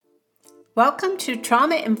Welcome to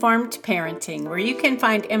Trauma-Informed Parenting, where you can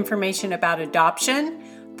find information about adoption,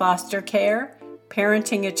 foster care,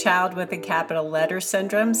 parenting a child with a capital letter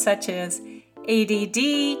syndrome such as ADD,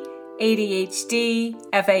 ADHD,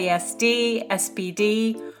 FASD,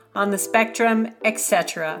 SPD, on the spectrum,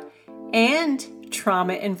 etc., and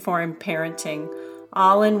trauma-informed parenting,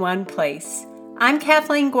 all in one place. I'm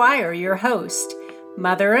Kathleen Guire, your host,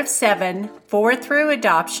 mother of 7, 4 through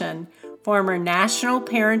adoption, former National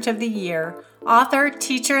Parent of the Year, author,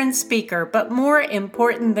 teacher, and speaker, but more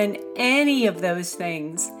important than any of those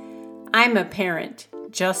things, I'm a parent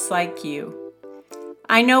just like you.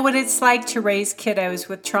 I know what it's like to raise kiddos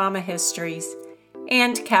with trauma histories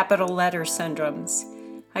and capital letter syndromes.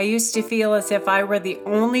 I used to feel as if I were the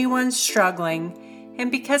only one struggling,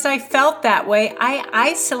 and because I felt that way, I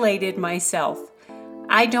isolated myself.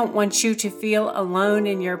 I don't want you to feel alone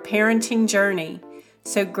in your parenting journey.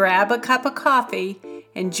 So grab a cup of coffee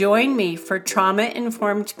and join me for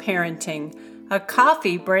Trauma-Informed Parenting, a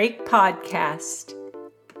coffee break podcast.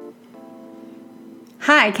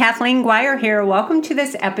 Hi, Kathleen Guire here. Welcome to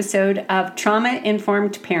this episode of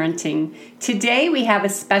Trauma-Informed Parenting. Today we have a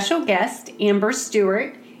special guest, Amber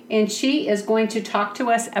Stewart, and she is going to talk to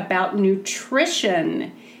us about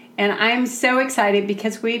nutrition. And I'm so excited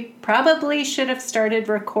because we probably should have started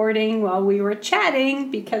recording while we were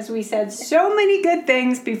chatting because we said so many good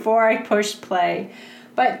things before I pushed play.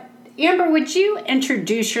 But Amber, would you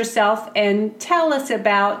introduce yourself and tell us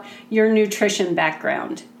about your nutrition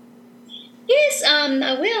background? Yes,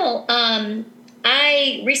 I will.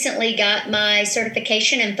 I recently got my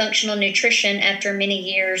certification in functional nutrition after many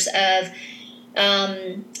years of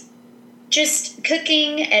just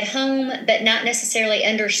cooking at home, but not necessarily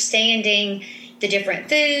understanding the different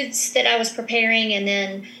foods that I was preparing. And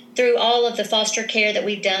then through all of the foster care that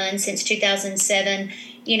we've done since 2007,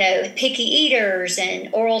 picky eaters and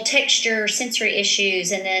oral texture, sensory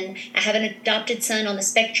issues. And then I have an adopted son on the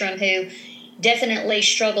spectrum who definitely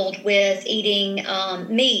struggled with eating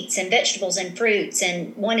meats and vegetables and fruits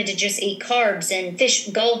and wanted to just eat carbs and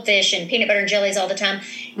goldfish and peanut butter and jellies all the time.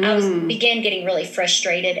 I began getting really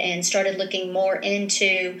frustrated and started looking more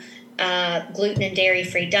into gluten and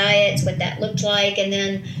dairy-free diets, what that looked like, and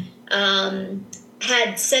then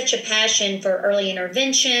had such a passion for early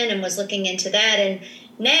intervention and was looking into that. And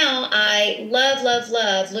now I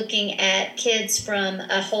love looking at kids from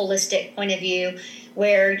a holistic point of view,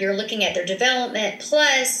 where you're looking at their development,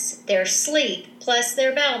 plus their sleep, plus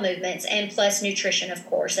their bowel movements, and plus nutrition, of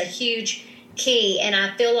course, a huge key. And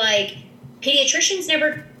I feel like pediatricians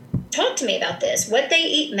never talked to me about this. What they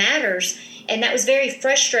eat matters. And that was very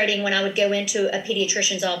frustrating when I would go into a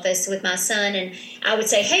pediatrician's office with my son and I would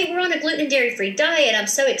say, hey, we're on a gluten and dairy-free diet. I'm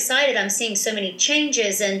so excited. I'm seeing so many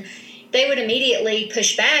changes. And they would immediately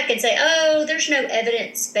push back and say, oh, there's no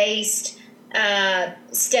evidence-based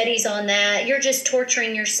studies on that. You're just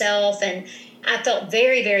torturing yourself. And I felt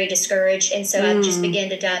very, very discouraged. And so I just began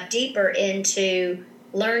to dive deeper into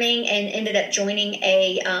learning and ended up joining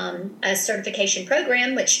a certification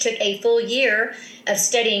program, which took a full year of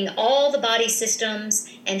studying all the body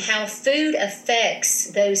systems and how food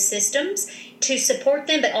affects those systems to support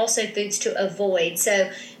them, but also foods to avoid.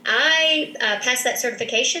 So I passed that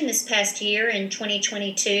certification this past year in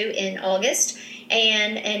 2022 in August.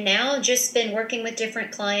 And now just been working with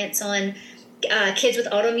different clients on kids with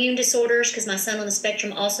autoimmune disorders, because my son on the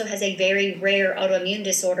spectrum also has a very rare autoimmune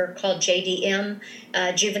disorder called JDM,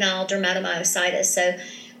 juvenile dermatomyositis. So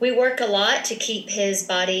we work a lot to keep his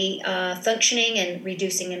body functioning and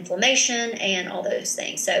reducing inflammation and all those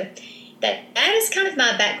things. So that is kind of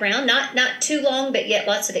my background. Not too long, but yet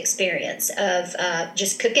lots of experience of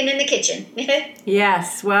just cooking in the kitchen.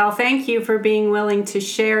 Yes. Well, thank you for being willing to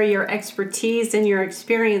share your expertise and your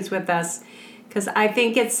experience with us, because I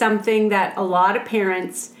think it's something that a lot of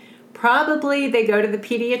parents, probably they go to the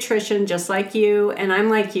pediatrician just like you, and I'm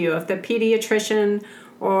like you. If the pediatrician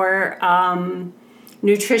or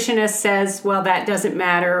nutritionist says, well, that doesn't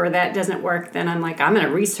matter or that doesn't work, then I'm like, I'm going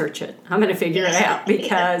to research it. I'm going to figure it out,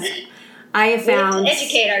 because I have found... We have to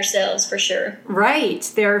educate ourselves, for sure. Right.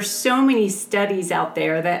 There are so many studies out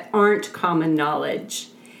there that aren't common knowledge.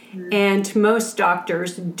 And most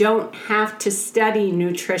doctors don't have to study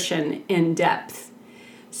nutrition in depth.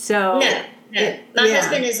 So No. My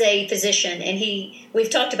husband is a physician, and we've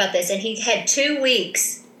talked about this, and he had 2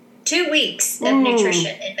 weeks of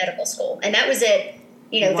nutrition in medical school. And that was at,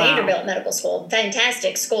 Vanderbilt Medical School,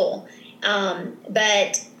 fantastic school.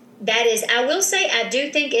 But that is, I will say, I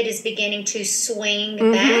do think it is beginning to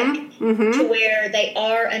swing back to where they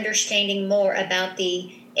are understanding more about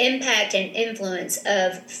the impact and influence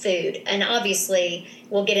of food. And obviously,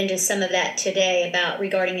 we'll get into some of that today about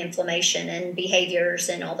regarding inflammation and behaviors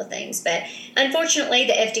and all the things. But unfortunately,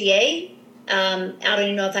 the FDA, I don't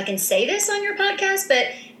even know if I can say this on your podcast, but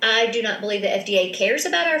I do not believe the FDA cares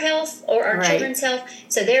about our health or our children's health.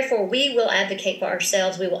 So therefore, we will advocate for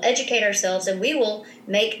ourselves, we will educate ourselves, and we will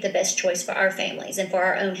make the best choice for our families and for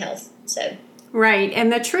our own health. So. Right.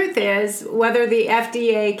 And the truth is, whether the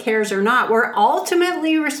FDA cares or not, we're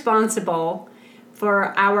ultimately responsible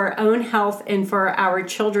for our own health and for our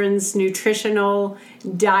children's nutritional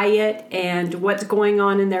diet and what's going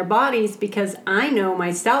on in their bodies. Because I know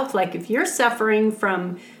myself, like if you're suffering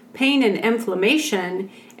from pain and inflammation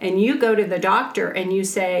and you go to the doctor and you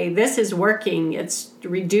say, this is working, it's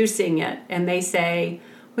reducing it, and they say,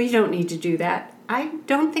 well, you don't need to do that. I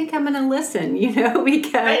don't think I'm going to listen,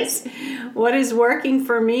 because what is working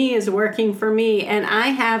for me is working for me. And I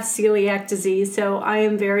have celiac disease, so I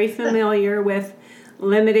am very familiar with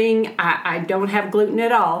limiting. I don't have gluten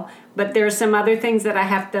at all, but there are some other things that I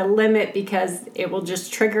have to limit because it will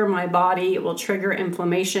just trigger my body. It will trigger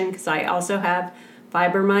inflammation because I also have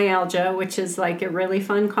fibromyalgia, which is like a really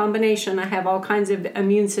fun combination. I have all kinds of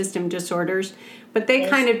immune system disorders, but they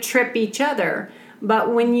kind of trip each other.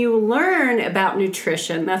 But when you learn about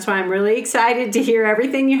nutrition, that's why I'm really excited to hear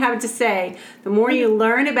everything you have to say. The more you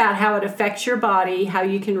learn about how it affects your body, how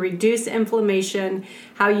you can reduce inflammation,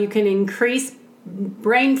 how you can increase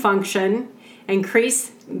brain function,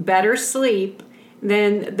 increase better sleep,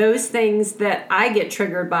 then those things that I get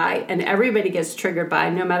triggered by and everybody gets triggered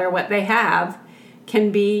by, no matter what they have,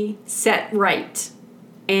 can be set right.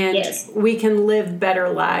 And we can live better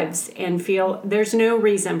lives and feel there's no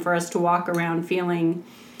reason for us to walk around feeling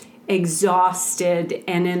exhausted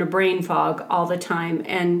and in a brain fog all the time.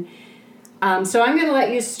 And so I'm going to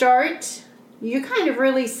let you start. You kind of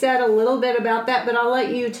really said a little bit about that, but I'll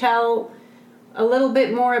let you tell a little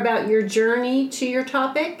bit more about your journey to your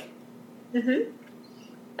topic. Mm-hmm.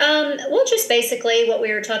 Well, just basically what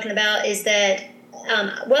we were talking about is that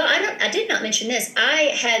I did not mention this.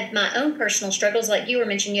 I had my own personal struggles, like you were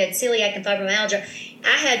mentioning. You had celiac and fibromyalgia.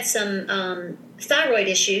 I had some thyroid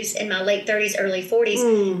issues in my late 30s, early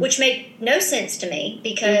 40s, which made no sense to me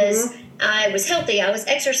because I was healthy. I was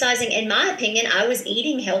exercising. In my opinion, I was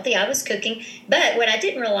eating healthy. I was cooking. But what I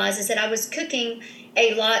didn't realize is that I was cooking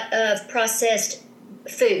a lot of processed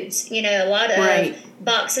foods, a lot of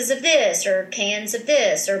boxes of this or cans of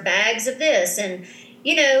this or bags of this. And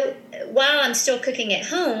while I'm still cooking at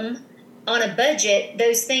home on a budget,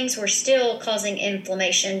 those things were still causing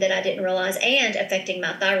inflammation that I didn't realize and affecting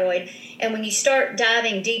my thyroid. And when you start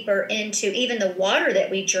diving deeper into even the water that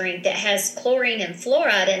we drink that has chlorine and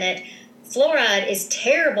fluoride in it, fluoride is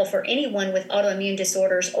terrible for anyone with autoimmune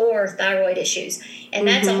disorders or thyroid issues. And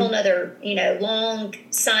that's a whole nother, long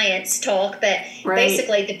science talk. But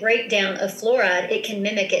basically the breakdown of fluoride, it can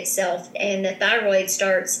mimic itself. And the thyroid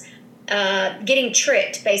starts getting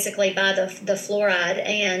tricked basically by the fluoride,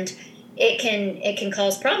 and it can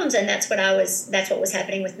cause problems. And that's what was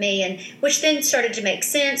happening with me, and which then started to make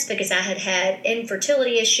sense because I had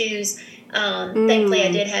infertility issues. Thankfully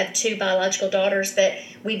I did have 2 biological daughters, but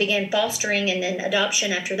we began fostering and then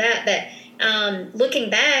adoption after that. But looking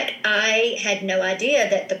back, I had no idea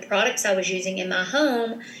that the products I was using in my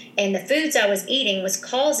home and the foods I was eating was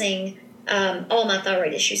causing all my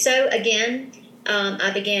thyroid issues. So again,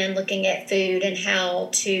 I began looking at food and how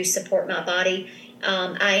to support my body.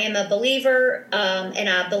 I am a believer, and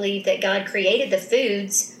I believe that God created the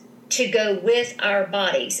foods to go with our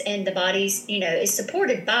bodies, and the bodies, is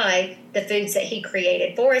supported by the foods that He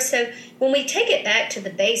created for us. So when we take it back to the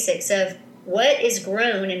basics of what is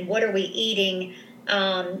grown and what are we eating,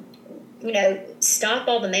 stop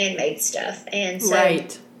all the man-made stuff. And so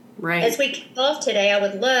as we kick off today, I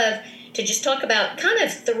would love to just talk about kind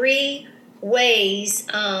of 3 ways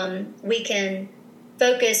we can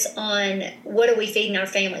focus on what are we feeding our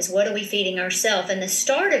families, what are we feeding ourselves. And the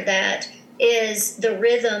start of that is the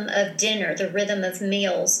rhythm of dinner, the rhythm of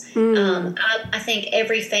meals. I think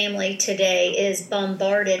every family today is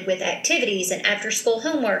bombarded with activities and after school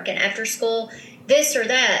homework and after school this or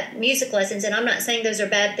that, music lessons. And I'm not saying those are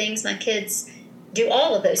bad things. My kids do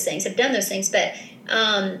all of those things, have done those things, but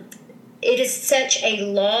it is such a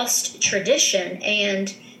lost tradition.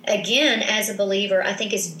 And again, as a believer, I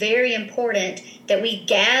think it's very important that we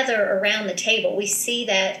gather around the table. We see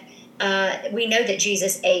that, we know that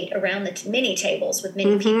Jesus ate around the many tables with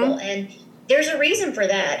many people, and there's a reason for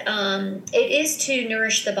that. It is to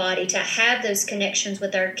nourish the body, to have those connections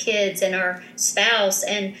with our kids and our spouse,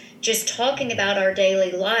 and just talking about our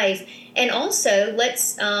daily life. And also,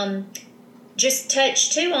 let's just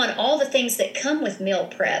touch too on all the things that come with meal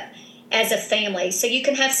prep as a family. So you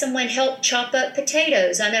can have someone help chop up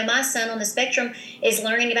potatoes. I know my son on the spectrum is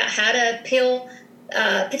learning about how to peel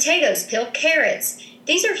potatoes, peel carrots.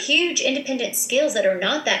 These are huge independent skills that are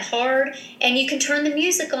not that hard, and you can turn the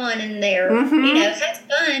music on in there. Have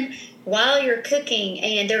fun while you're cooking,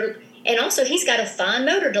 and also he's got a fine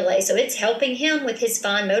motor delay, so it's helping him with his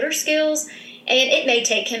fine motor skills, and it may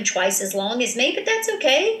take him twice as long as me, but that's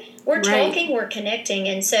okay. We're talking, we're connecting,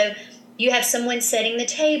 and so you have someone setting the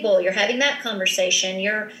table, you're having that conversation,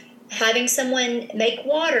 you're having someone make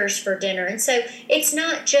waters for dinner. And so it's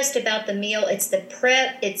not just about the meal, it's the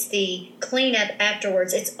prep, it's the cleanup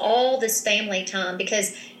afterwards. It's all this family time,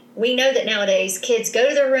 because we know that nowadays kids go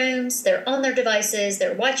to their rooms, they're on their devices,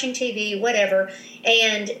 they're watching TV, whatever.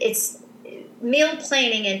 And it's meal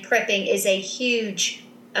planning and prepping is a huge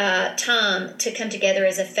time to come together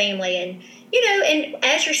as a family. And, and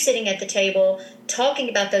as you're sitting at the table, talking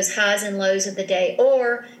about those highs and lows of the day,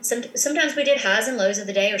 or sometimes we did highs and lows of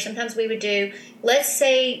the day, or sometimes we would do, let's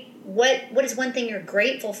say, what is one thing you're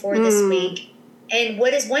grateful for this week, and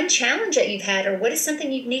what is one challenge that you've had, or what is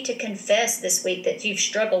something you need to confess this week that you've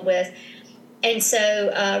struggled with. And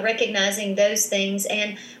so recognizing those things.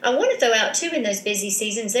 And I want to throw out, too, in those busy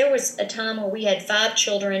seasons, there was a time where we had 5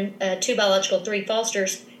 children, 2 biological, 3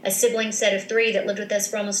 fosters, a sibling set of 3 that lived with us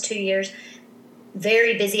for almost 2 years.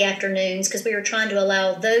 Very busy afternoons, because we were trying to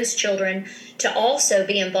allow those children to also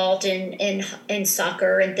be involved in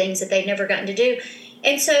soccer and things that they'd never gotten to do.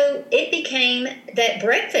 And so it became that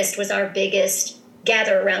breakfast was our biggest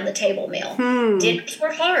gather around the table meal. Dinners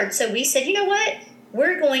were hard. So we said, you know what?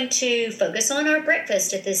 We're going to focus on our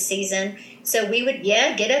breakfast at this season. So we would,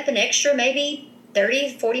 get up an extra maybe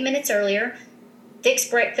 30, 40 minutes earlier, fix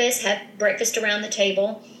breakfast, have breakfast around the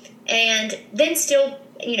table, and then still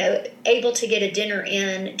able to get a dinner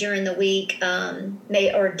in during the week,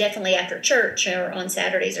 or definitely after church or on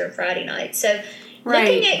Saturdays or Friday nights. So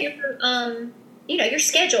looking at your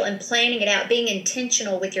schedule and planning it out, being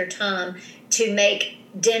intentional with your time to make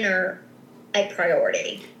dinner a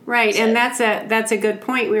priority. Right, so. And that's a good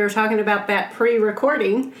point. We were talking about that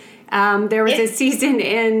pre-recording. There was a season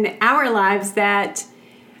in our lives that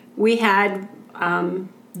we had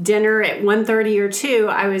dinner at 1:30 or 2.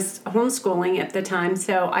 I was homeschooling at the time,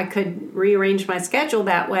 so I could rearrange my schedule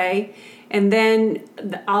that way. And then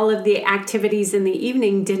all of the activities in the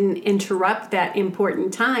evening didn't interrupt that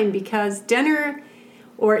important time, because dinner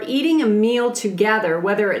or eating a meal together,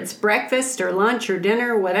 whether it's breakfast or lunch or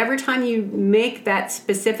dinner, whatever time you make that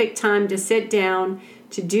specific time to sit down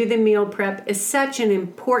to do the meal prep, is such an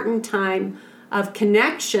important time of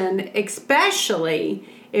connection, especially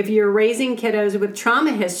if you're raising kiddos with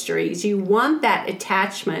trauma histories. You want that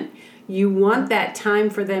attachment. You want that time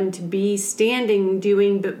for them to be standing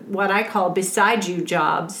doing what I call beside you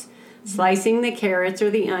jobs, slicing the carrots or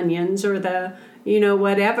the onions or the,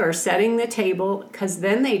 whatever, setting the table, because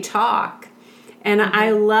then they talk. And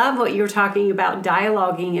I love what you're talking about,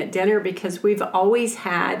 dialoguing at dinner, because we've always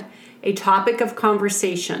had a topic of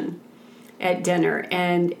conversation at dinner,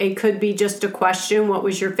 and it could be just a question, what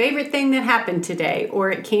was your favorite thing that happened today? Or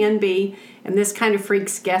it can be, and this kind of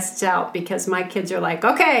freaks guests out, because my kids are like,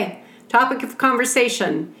 okay, topic of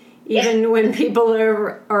conversation, even when people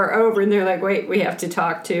are over and they're like, wait, we have to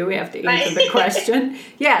talk too, we have to answer the question.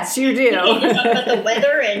 Yes, you do. Talk about the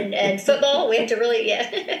weather and football, we have to really,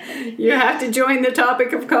 You have to join the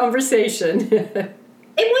topic of conversation.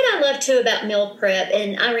 And what I love, too, about meal prep,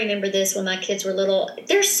 and I remember this when my kids were little,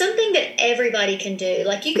 there's something that everybody can do.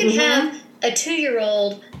 Like, you can have a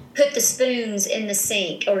 2-year-old put the spoons in the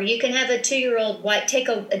sink, or you can have a 2-year-old take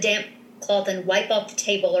a damp cloth and wipe off the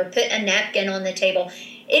table, or put a napkin on the table.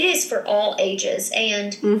 It is for all ages.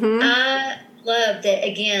 And I love that,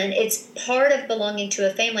 again, it's part of belonging to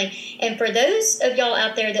a family. And for those of y'all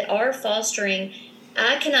out there that are fostering,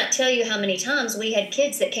 I cannot tell you how many times we had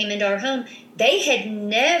kids that came into our home. They had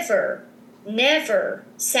never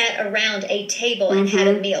sat around a table and had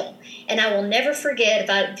a meal. And I will never forget,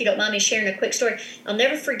 if you don't mind me sharing a quick story, I'll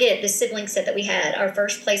never forget the sibling set that we had, our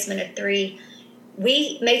first placement of 3.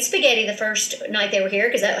 We made spaghetti the first night they were here,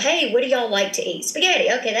 because, hey, what do y'all like to eat?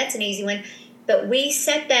 Spaghetti. Okay, that's an easy one. But we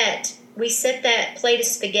set that plate of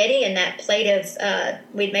spaghetti and that plate of,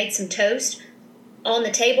 we'd made some toast on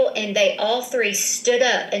the table, and they all 3 stood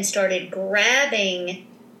up and started grabbing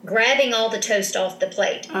all the toast off the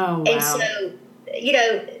plate. Oh, wow. And so,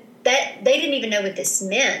 that they didn't even know what this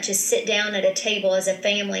meant, to sit down at a table as a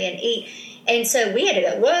family and eat. And so we had to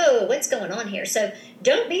go, whoa, what's going on here? So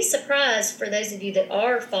don't be surprised, for those of you that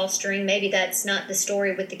are fostering, maybe that's not the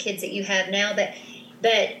story with the kids that you have now, but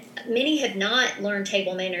but many have not learned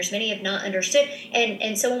table manners. Many have not understood.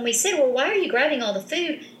 And so when we said, well, why are you grabbing all the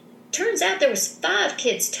food? Turns out there was 5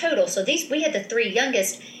 kids total. So we had the 3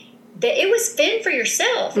 youngest. That it was fend for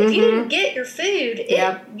yourself. If you didn't get your food,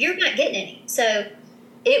 you're not getting any. So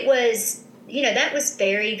it was, that was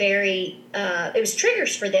very, very, it was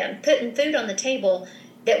triggers for them, putting food on the table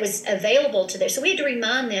that was available to them. So we had to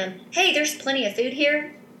remind them, hey, there's plenty of food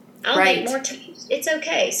here. I'll make more toast. It's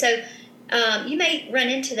okay. So you may run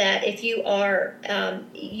into that if you are,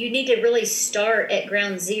 you need to really start at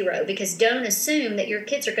ground zero, because don't assume that your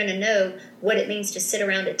kids are going to know what it means to sit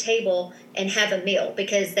around a table and have a meal,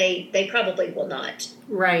 because they probably will not.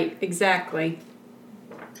 Right, exactly.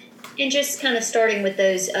 And just kind of starting with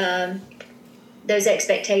those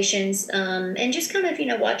expectations, and just kind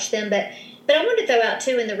of, watch them. But I want to throw out,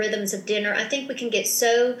 too, in the rhythms of dinner, I think we can get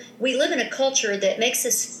we live in a culture that makes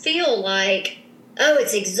us feel like, oh,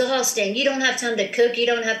 it's exhausting. You don't have time to cook. You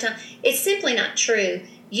don't have time. It's simply not true.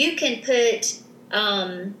 You can put,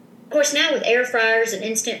 of course, now with air fryers and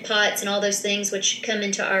instant pots and all those things which come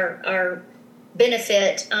into our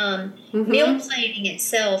benefit, meal planning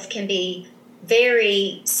itself can be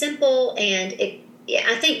very simple. And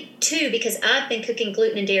I think, too, because I've been cooking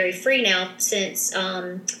gluten and dairy free now since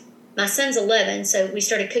my son's 11, so we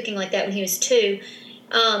started cooking like that when he was 2.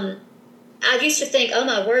 I used to think, oh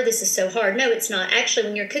my word, this is so hard. No, it's not. Actually,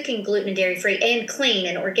 when you're cooking gluten and dairy free and clean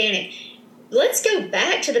and organic, let's go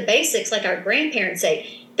back to the basics like our grandparents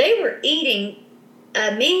say. They were eating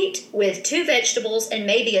a meat with 2 vegetables and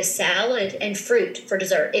maybe a salad and fruit for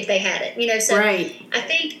dessert if they had it. So right. I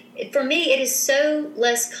think for me it is so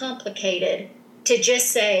less complicated to just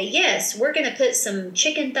say, yes, we're going to put some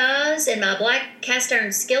chicken thighs in my black cast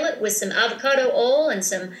iron skillet with some avocado oil and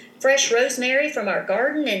some fresh rosemary from our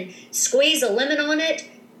garden, and squeeze a lemon on it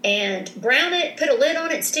and brown it, put a lid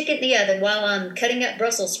on it, stick it in the oven while I'm cutting up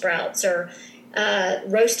Brussels sprouts or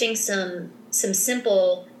roasting some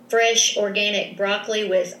simple fresh organic broccoli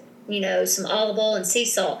with, some olive oil and sea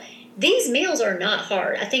salt. These meals are not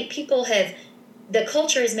hard. I think the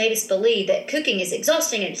culture has made us believe that cooking is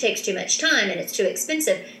exhausting and it takes too much time and it's too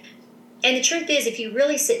expensive. And the truth is, if you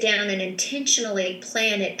really sit down and intentionally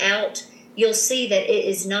plan it out, you'll see that it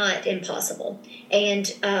is not impossible.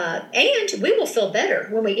 And we will feel better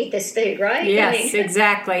when we eat this food, right? Yes,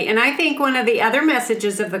 exactly. And I think one of the other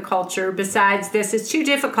messages of the culture, besides this, it's too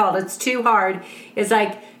difficult, it's too hard, is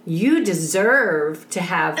like, you deserve to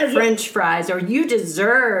have French fries, or you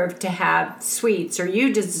deserve to have sweets, or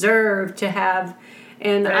you deserve to have...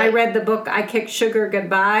 And right. I read the book, I Kicked Sugar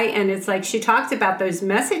Goodbye, and it's like she talks about those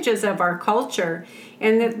messages of our culture.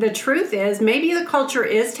 And the truth is, maybe the culture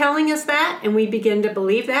is telling us that, and we begin to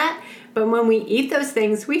believe that. But when we eat those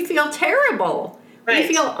things, we feel terrible. Right.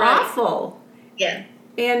 We feel awful. Yeah.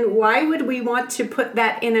 And why would we want to put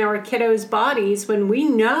that in our kiddos' bodies when we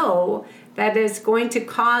know that is going to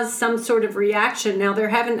cause some sort of reaction? Now,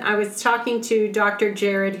 I was talking to Dr.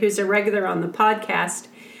 Jared, who's a regular on the podcast,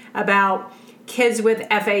 about kids with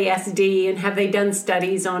FASD and have they done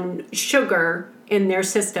studies on sugar in their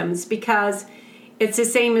systems, because it's the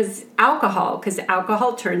same as alcohol, because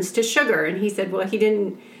alcohol turns to sugar. And he said, well, he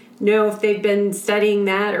didn't know if they've been studying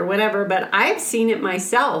that or whatever, but I've seen it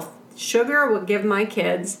myself. Sugar will give my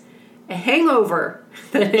kids a hangover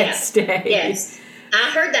the next day. Yes.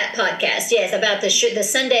 I heard that podcast, yes, about the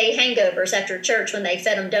Sunday hangovers after church when they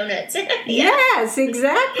fed them donuts. Yes,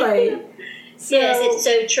 exactly. Yes, it's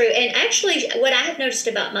so true. And actually, what I have noticed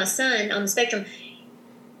about my son on the spectrum,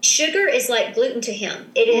 sugar is like gluten to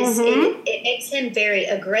him. It is. It makes him very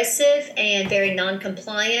aggressive and very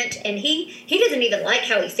non-compliant, and he doesn't even like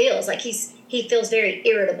how he feels. Like he feels very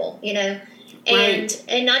irritable, And Right.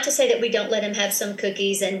 and not to say that we don't let him have some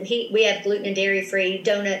cookies, and we have gluten and dairy free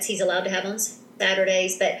donuts he's allowed to have on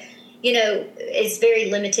Saturdays, but it's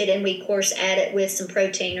very limited, and we of course add it with some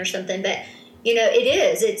protein or something. But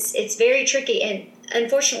it's very tricky, and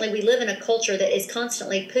unfortunately we live in a culture that is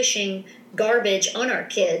constantly pushing garbage on our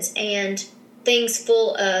kids and things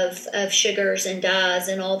full of sugars and dyes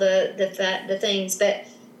and all the fat, the things. But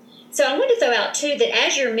so I want to throw out too that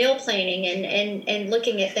as you're meal planning and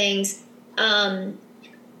looking at things,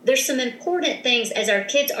 there's some important things as our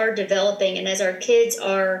kids are developing and as our kids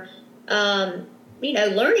are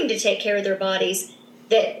learning to take care of their bodies,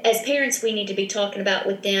 that as parents we need to be talking about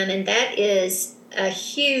with them. And that is a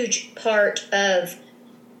huge part of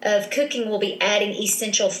cooking, will be adding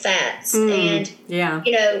essential fats. And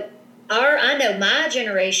I know my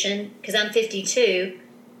generation, because I'm 52,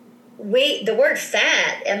 the word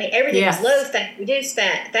fat, I mean, everything is low fat, reduced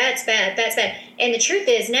fat, fat's bad. And the truth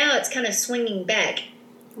is now it's kind of swinging back.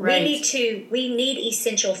 Right. We need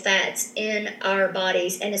essential fats in our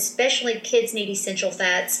bodies, and especially kids need essential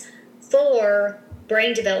fats for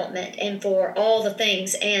brain development and for all the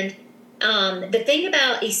things. And the thing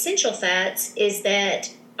about essential fats is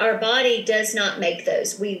that our body does not make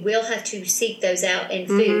those. We will have to seek those out in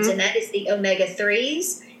foods, and that is the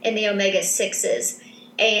omega-3s and the omega-6s.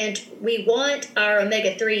 And we want our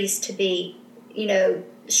omega-3s to be,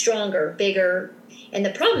 stronger, bigger. And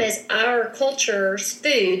the problem is our culture's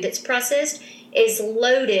food that's processed is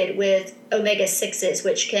loaded with omega-6s,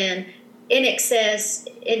 which can, in excess,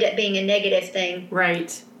 end up being a negative thing.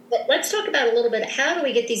 Right. But let's talk about a little bit, how do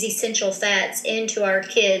we get these essential fats into our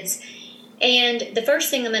kids? And the first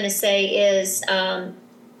thing I'm going to say is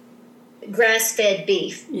grass-fed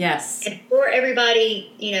beef. Yes. And before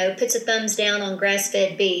everybody, puts a thumbs down on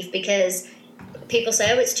grass-fed beef, because people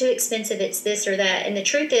say, oh, it's too expensive, it's this or that. And the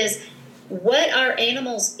truth is, what our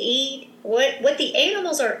animals eat, what the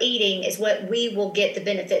animals are eating is what we will get the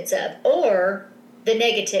benefits of, or the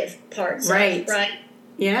negative parts right. of, right?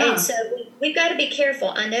 Yeah. And so we've got to be careful.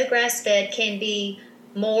 I know grass-fed can be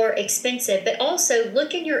more expensive, but also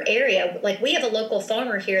look in your area. Like, we have a local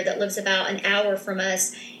farmer here that lives about an hour from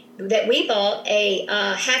us that we bought a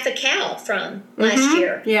half a cow from last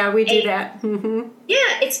year. Yeah, we do that.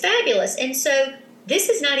 Yeah, it's fabulous. And so this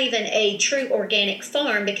is not even a true organic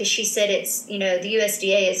farm, because she said it's, the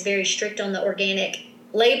USDA is very strict on the organic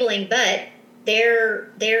labeling, but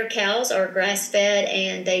their cows are grass-fed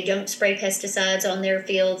and they don't spray pesticides on their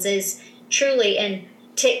fields. Is truly, and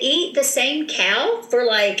to eat the same cow for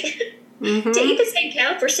to eat the same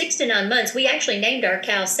cow for 6 to 9 months. We actually named our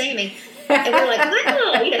cow Sammy. And we're like,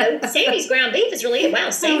 wow, Sammy's ground beef is really,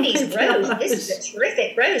 wow, Sammy's roast. This is a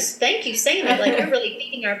terrific roast. Thank you, Sammy. You're really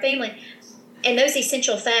feeding our family. And those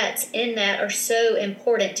essential fats in that are so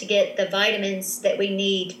important to get the vitamins that we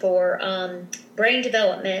need for brain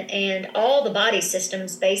development and all the body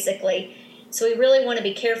systems, basically. So we really want to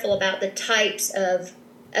be careful about the types of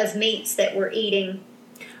meats that we're eating.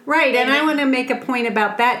 Right, and I want to make a point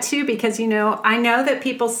about that too, because, I know that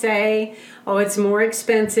people say, oh, it's more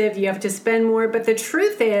expensive, you have to spend more, but the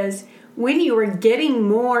truth is, when you are getting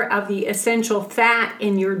more of the essential fat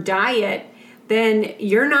in your diet, then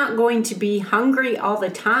you're not going to be hungry all the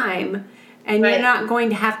time, and right. You're not going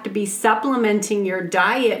to have to be supplementing your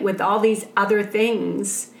diet with all these other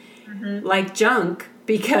things like junk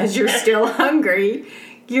because you're still hungry.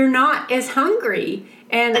 You're not as hungry.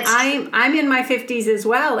 And I'm in my 50s as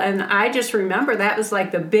well, and I just remember that was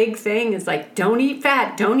like the big thing is like, don't eat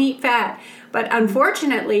fat, don't eat fat. But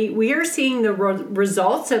unfortunately, we are seeing the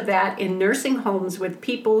results of that in nursing homes with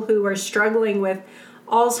people who are struggling with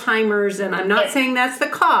Alzheimer's, and I'm not saying that's the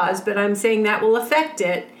cause, but I'm saying that will affect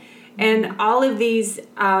it. And all of these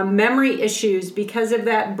memory issues because of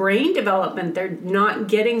that brain development, they're not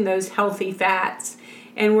getting those healthy fats.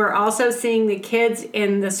 And we're also seeing the kids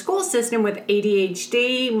in the school system with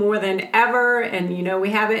ADHD more than ever. And, we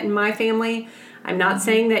have it in my family. I'm not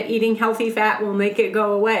saying that eating healthy fat will make it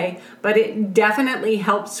go away, but it definitely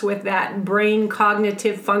helps with that brain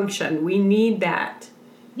cognitive function. We need that.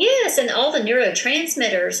 Yes, and all the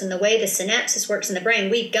neurotransmitters and the way the synapses works in the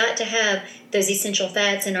brain, we've got to have those essential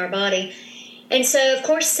fats in our body. And so, of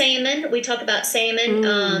course, salmon, we talk about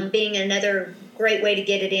salmon being another great way to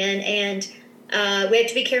get it in. And we have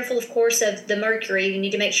to be careful, of course, of the mercury. You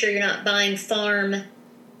need to make sure you're not buying farm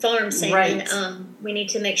salmon. Right. We need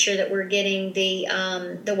to make sure that we're getting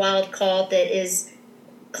the wild caught that is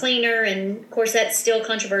cleaner. And, of course, that's still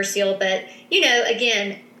controversial. But,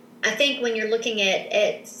 again, I think when you're looking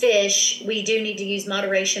at fish, we do need to use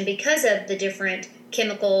moderation because of the different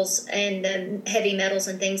chemicals and the heavy metals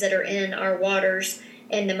and things that are in our waters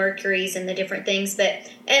and the mercuries and the different things.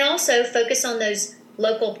 And also focus on those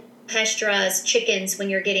local pasteurized chickens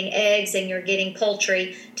when you're getting eggs and you're getting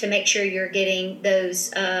poultry, to make sure you're getting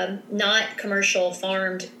those not commercial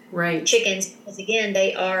farmed chickens, because again,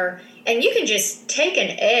 they are, and you can just take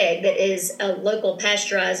an egg that is a local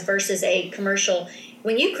pasteurized versus a commercial.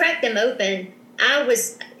 When you crack them open, I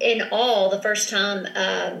was in awe the first time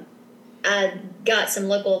I got some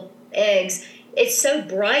local eggs. It's so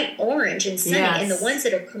bright orange and sunny, and the ones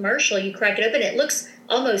that are commercial, you crack it open, it looks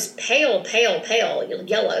almost pale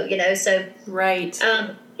yellow, so. Right.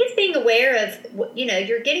 Just being aware of,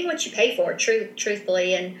 you're getting what you pay for,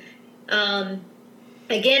 truthfully. And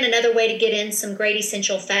again, another way to get in some great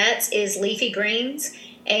essential fats is leafy greens.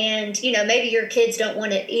 And, maybe your kids don't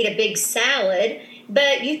want to eat a big salad,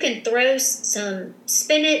 but you can throw some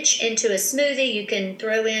spinach into a smoothie. You can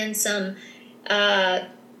throw in some,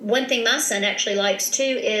 one thing my son actually likes too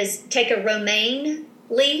is take a romaine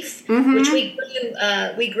leaf, which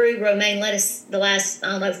we grew romaine lettuce the last,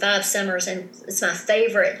 5 summers, and it's my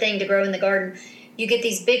favorite thing to grow in the garden. You get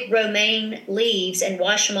these big romaine leaves and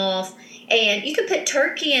wash them off, and you can put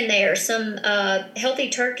turkey in there, some healthy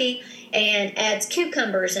turkey, and add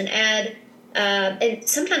cucumbers and add. And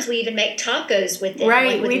sometimes we even make tacos with them.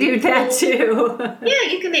 Right, like with we do that too.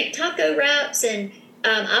 Yeah, you can make taco wraps, and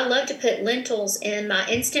I love to put lentils in my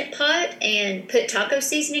Instant Pot and put taco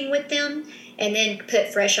seasoning with them, and then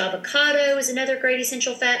put fresh avocado is another great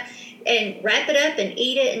essential fat, and wrap it up and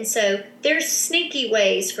eat it. And so there's sneaky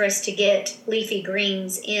ways for us to get leafy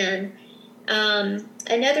greens in.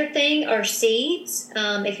 Another thing are seeds.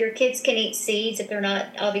 If your kids can eat seeds, if they're not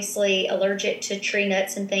obviously allergic to tree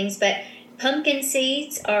nuts and things, but pumpkin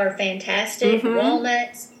seeds are fantastic,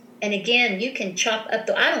 walnuts. And again, you can chop up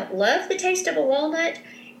I don't love the taste of a walnut,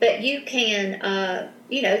 but you can,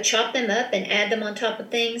 chop them up and add them on top of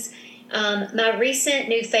things. My recent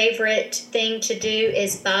new favorite thing to do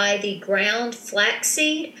is buy the ground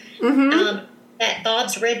flaxseed. That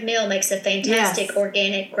Bob's Red Mill makes a fantastic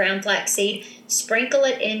organic ground flaxseed. Sprinkle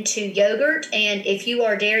it into yogurt. And if you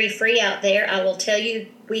are dairy-free out there, I will tell you,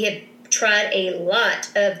 we have tried a lot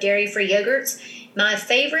of dairy-free yogurts. My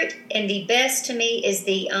favorite and the best to me is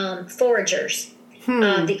the Foragers.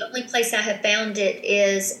 The only place I have found it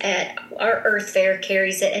is at our Earth Fair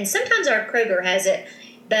carries it, and sometimes our Kroger has it,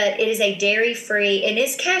 but it is a dairy-free, and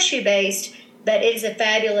it's cashew-based, but it is a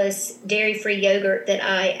fabulous dairy-free yogurt that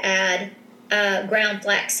I add ground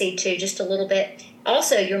flaxseed to just a little bit.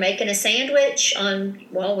 Also, you're making a sandwich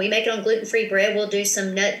we make it on gluten-free bread. We'll do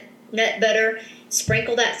some nut butter.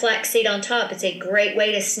 Sprinkle that flaxseed on top. It's a great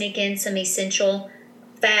way to sneak in some essential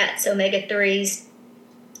fats, omega-3s.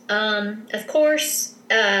 Of course,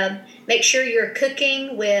 make sure you're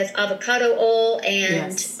cooking with avocado oil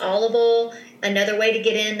and olive oil. Another way to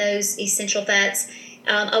get in those essential fats.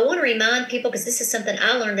 I want to remind people, because this is something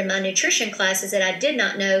I learned in my nutrition classes that I did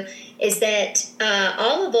not know, is that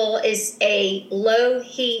olive oil is a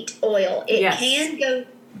low-heat oil.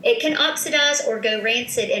 It can oxidize or go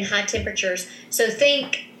rancid in high temperatures. So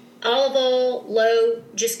think olive oil,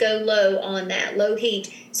 just go low on that, low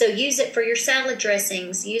heat. So use it for your salad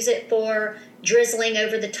dressings. Use it for drizzling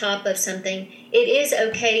over the top of something. It is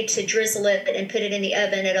okay to drizzle it and put it in the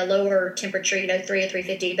oven at a lower temperature, 3 or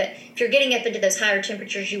 350. But if you're getting up into those higher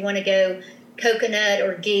temperatures, you want to go coconut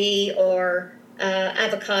or ghee or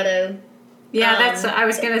avocado. Yeah, I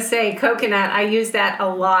was going to say coconut. I use that a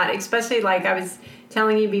lot, especially like I was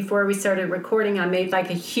telling you before we started recording, I made like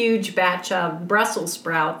a huge batch of Brussels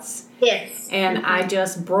sprouts. Yes. And I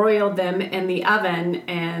just broiled them in the oven,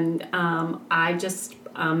 and I just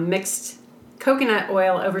mixed coconut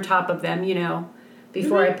oil over top of them,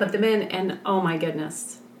 before I put them in. And oh my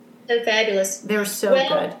goodness. So fabulous. They're so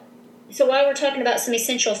good. So while we're talking about some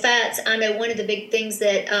essential fats, I know one of the big things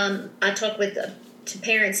that I talk to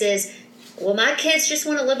parents is, well, my kids just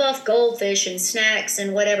want to live off goldfish and snacks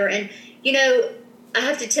and whatever. And, I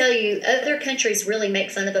have to tell you, other countries really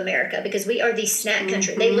make fun of America because we are the snack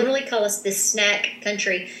country. They literally call us the snack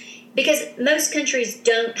country because most countries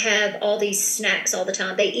don't have all these snacks all the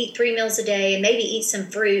time. They eat 3 meals a day and maybe eat some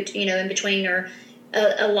fruit, in between, or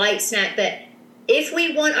a light snack. But if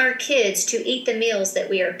we want our kids to eat the meals that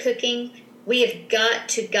we are cooking, we have got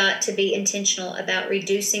to be intentional about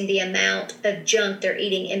reducing the amount of junk they're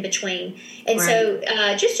eating in between. And so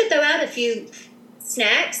just to throw out a few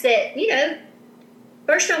snacks that,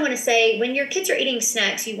 first, I want to say, when your kids are eating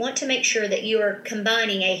snacks, you want to make sure that you are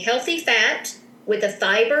combining a healthy fat with a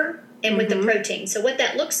fiber and with the protein. So what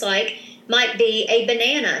that looks like might be a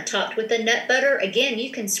banana topped with a nut butter. Again,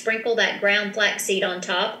 you can sprinkle that ground flaxseed on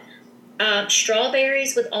top.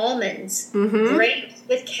 Strawberries with almonds, grapes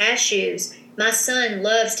with cashews. My son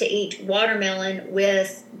loves to eat watermelon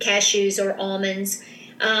with cashews or almonds.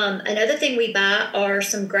 Another thing we buy are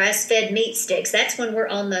some grass-fed meat sticks. That's when we're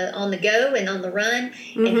on the go and on the run,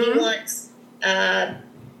 and he wants,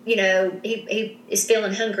 he is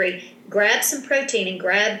feeling hungry. Grab some protein and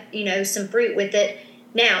grab, some fruit with it.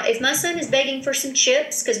 Now, if my son is begging for some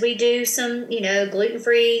chips, because we do some,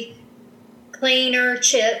 gluten-free, cleaner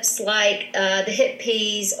chips like the hip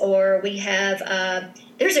peas, or we have,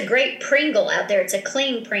 there's a great Pringle out there. It's a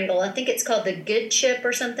clean Pringle. I think it's called the Good Chip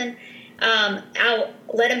or something. I'll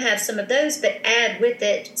let him have some of those, but add with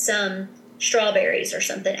it some strawberries or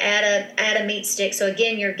something. Add a meat stick. So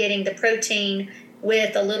again, you're getting the protein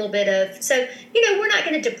with a little bit of. So we're not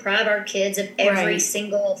going to deprive our kids of every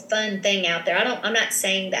single fun thing out there. I'm not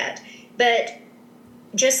saying that, but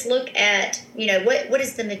just look at what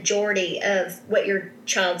is the majority of what your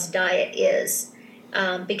child's diet is,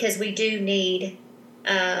 because we do need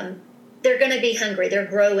they're going to be hungry. They're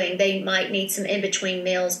growing. They might need some in-between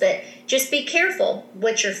meals, but just be careful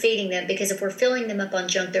what you're feeding them, because if we're filling them up on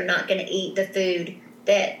junk, they're not going to eat the food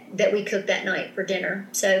that we cooked that night for dinner.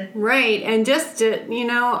 So right. And just to,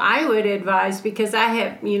 I would advise, because I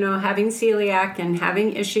have, having celiac and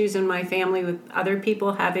having issues in my family with other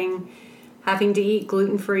people having to eat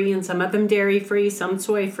gluten-free, and some of them dairy-free, some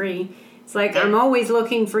soy-free. It's like, I'm always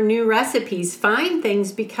looking for new recipes, find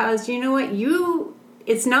things, because you know what,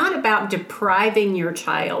 it's not about depriving your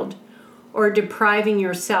child or depriving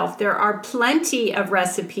yourself. There are plenty of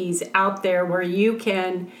recipes out there where you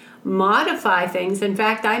can modify things. In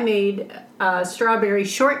fact, I made a strawberry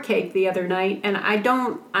shortcake the other night, and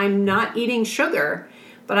I'm not eating sugar,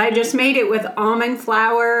 but I just made it with almond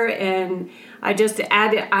flour, and I just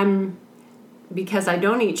added, because I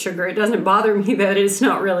don't eat sugar, it doesn't bother me that it's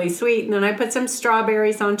not really sweet. And then I put some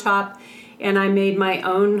strawberries on top, and I made my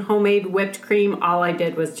own homemade whipped cream. All I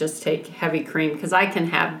did was just take heavy cream, because I can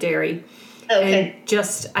have dairy. Okay.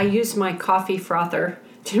 And I used my coffee frother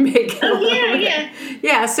to make it. Oh, yeah.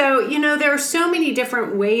 Yeah, so, there are so many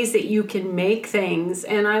different ways that you can make things.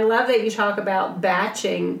 And I love that you talk about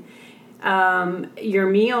batching your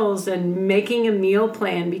meals and making a meal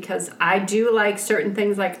plan, because I do like certain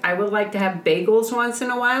things. Like, I would like to have bagels once in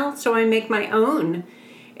a while, so I make my own.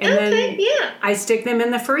 And then I stick them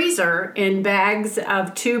in the freezer in bags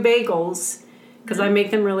of 2 bagels, because I make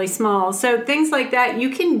them really small. So things like that, you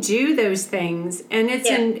can do those things, and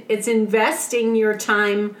it's investing your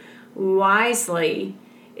time wisely.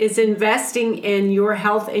 It's investing in your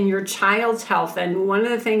health and your child's health. And one of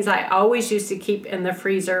the things I always used to keep in the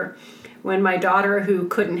freezer, when my daughter, who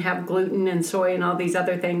couldn't have gluten and soy and all these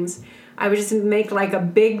other things, I would just make like a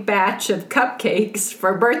big batch of cupcakes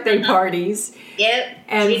for birthday parties. Yep,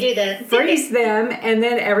 and we do that. Freeze them, and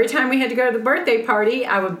then every time we had to go to the birthday party,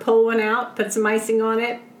 I would pull one out, put some icing on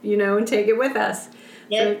it, and take it with us.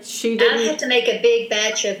 Yep. So I have to make a big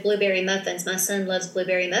batch of blueberry muffins. My son loves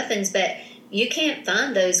blueberry muffins, but you can't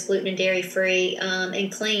find those gluten and dairy free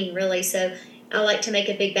and clean, really. So I like to make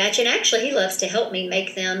a big batch, and actually he loves to help me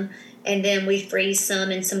make them, and then we freeze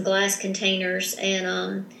some in some glass containers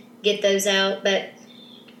and get those out. But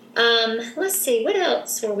let's see, what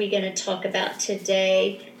else were we going to talk about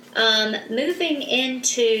today? Moving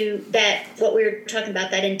into that, what we were talking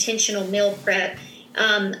about, that intentional meal prep.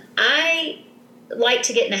 I like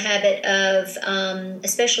to get in the habit of,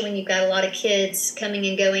 especially when you've got a lot of kids coming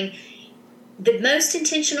and going, the most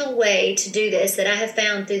intentional way to do this that I have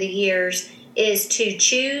found through the years is to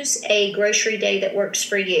choose a grocery day that works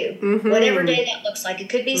for you. Mm-hmm. Whatever day that looks like. It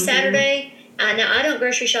could be Saturday. Now, I don't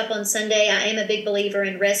grocery shop on Sunday. I am a big believer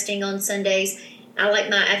in resting on Sundays. I like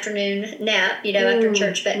my afternoon nap, after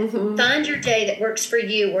church. But find your day that works for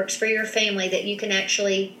you, works for your family, that you can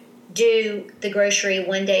actually do the grocery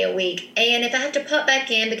one day a week. And if I have to pop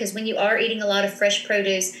back in, because when you are eating a lot of fresh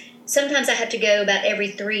produce, sometimes I have to go about every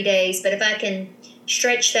 3 days. But if I can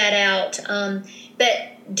stretch that out,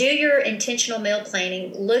 but do your intentional meal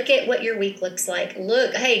planning. Look at what your week looks like.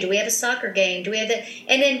 Look, hey, do we have a soccer game? Do we have that?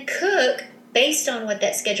 And then cook based on what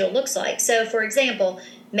that schedule looks like. So, for example,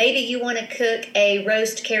 maybe you want to cook a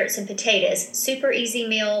roast carrots and potatoes. Super easy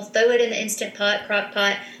meal. Throw it in the Instant Pot, crock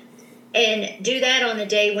pot, and do that on the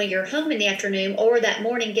day when you're home in the afternoon, or that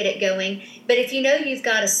morning, get it going. But if you know you've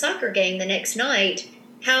got a soccer game the next night,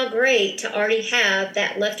 how great to already have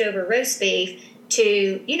that leftover roast beef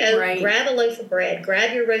to, grab a loaf of bread,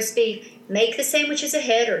 grab your roast beef, make the sandwiches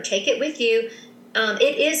ahead or take it with you.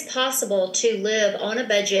 It is possible to live on a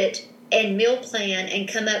budget and meal plan and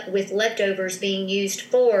come up with leftovers being used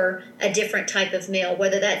for a different type of meal,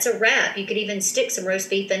 whether that's a wrap. You could even stick some roast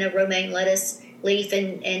beef in a romaine lettuce leaf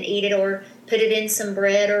and eat it, or put it in some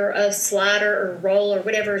bread or a slider or roll or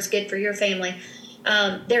whatever is good for your family.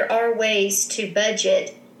 There are ways to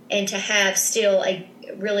budget and to have still a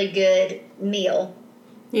really good meal.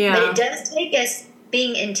 Yeah. But it does take us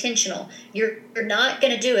being intentional. You're not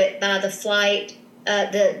going to do it by the flight,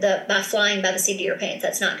 by flying by the seat of your pants.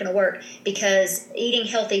 That's not going to work, because eating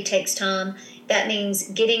healthy takes time. That means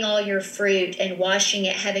getting all your fruit and washing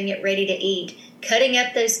it, having it ready to eat, cutting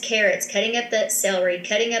up those carrots, cutting up that celery,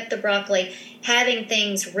 cutting up the broccoli, having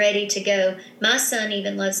things ready to go. My son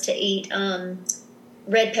even loves to eat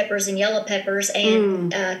red peppers and yellow peppers,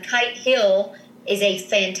 and Kite Hill is a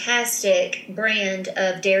fantastic brand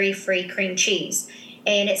of dairy-free cream cheese.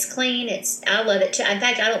 And it's clean. I love it too. In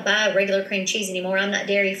fact, I don't buy regular cream cheese anymore. I'm not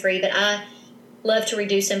dairy-free, but I love to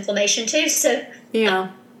reduce inflammation too. So yeah,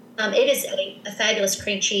 it is a fabulous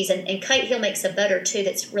cream cheese. And Kite Hill makes a butter too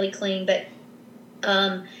that's really clean. But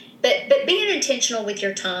But being intentional with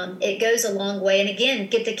your time, it goes a long way. And again,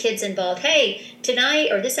 get the kids involved. Hey,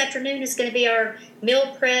 tonight or this afternoon is going to be our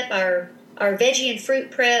meal prep, our veggie and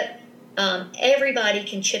fruit prep. Everybody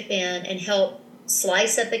can chip in and help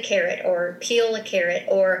slice up a carrot or peel a carrot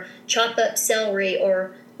or chop up celery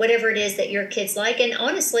or whatever it is that your kids like. And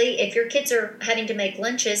honestly, if your kids are having to make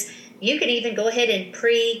lunches, you can even go ahead and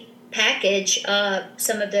pre-package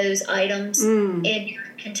some of those items in your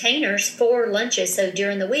containers for lunches. So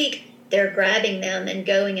during the week, they're grabbing them and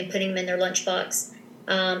going and putting them in their lunchbox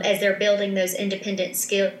as they're building those independent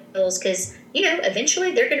skills. Because,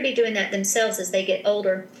 eventually they're going to be doing that themselves as they get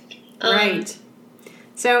older. Right.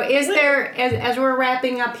 So is there, as we're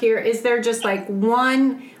wrapping up here, is there just like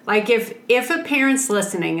one, like if a parent's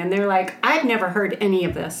listening and they're like, I've never heard any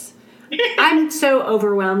of this. I'm so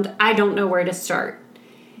overwhelmed. I don't know where to start.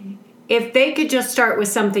 If they could just start with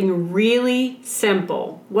something really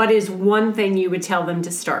simple, what is one thing you would tell them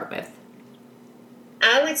to start with?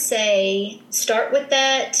 I would say start with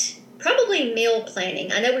that, probably meal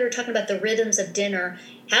planning. I know we were talking about the rhythms of dinner.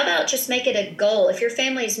 How about just make it a goal? If your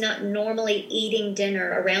family is not normally eating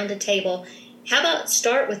dinner around a table, how about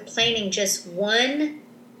start with planning just one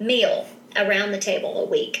meal around the table a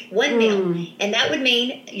week? One meal. And that would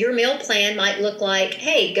mean your meal plan might look like,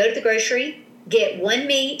 hey, go to the grocery, get one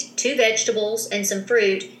meat, 2 vegetables, and some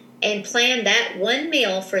fruit, and plan that one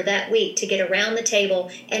meal for that week to get around the table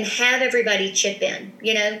and have everybody chip in.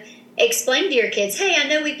 Explain to your kids, hey, I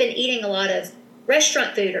know we've been eating a lot of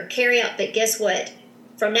restaurant food or carry out, but guess what?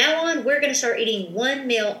 From now on, we're going to start eating one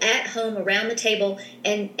meal at home around the table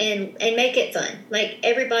and make it fun. Like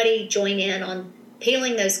everybody join in on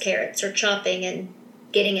peeling those carrots or chopping and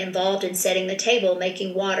getting involved in setting the table,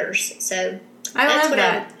 making waters. So I love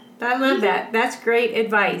that. I love that. That's great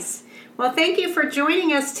advice. Well, thank you for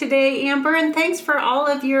joining us today, Amber, and thanks for all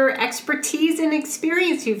of your expertise and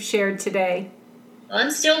experience you've shared today. Well,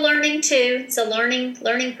 I'm still learning too. It's a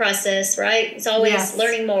learning process, right? It's always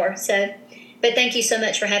learning more. So, but thank you so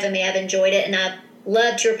much for having me. I've enjoyed it, and I've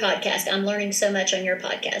loved your podcast. I'm learning so much on your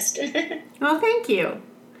podcast. Well, thank you.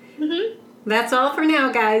 That's all for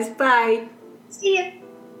now, guys. Bye. See ya.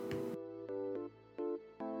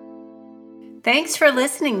 Thanks for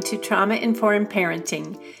listening to Trauma Informed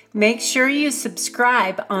Parenting. Make sure you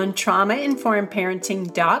subscribe on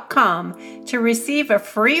traumainformedparenting.com to receive a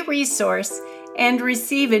free resource and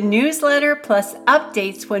receive a newsletter plus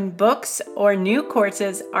updates when books or new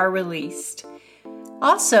courses are released.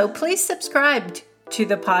 Also, please subscribe to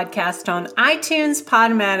the podcast on iTunes,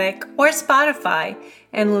 Podomatic, or Spotify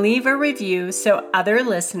and leave a review so other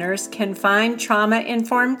listeners can find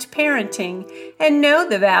trauma-informed parenting and know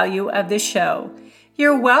the value of the show.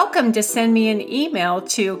 You're welcome to send me an email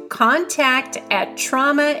to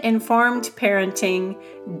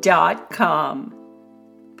contact@traumainformedparenting.com.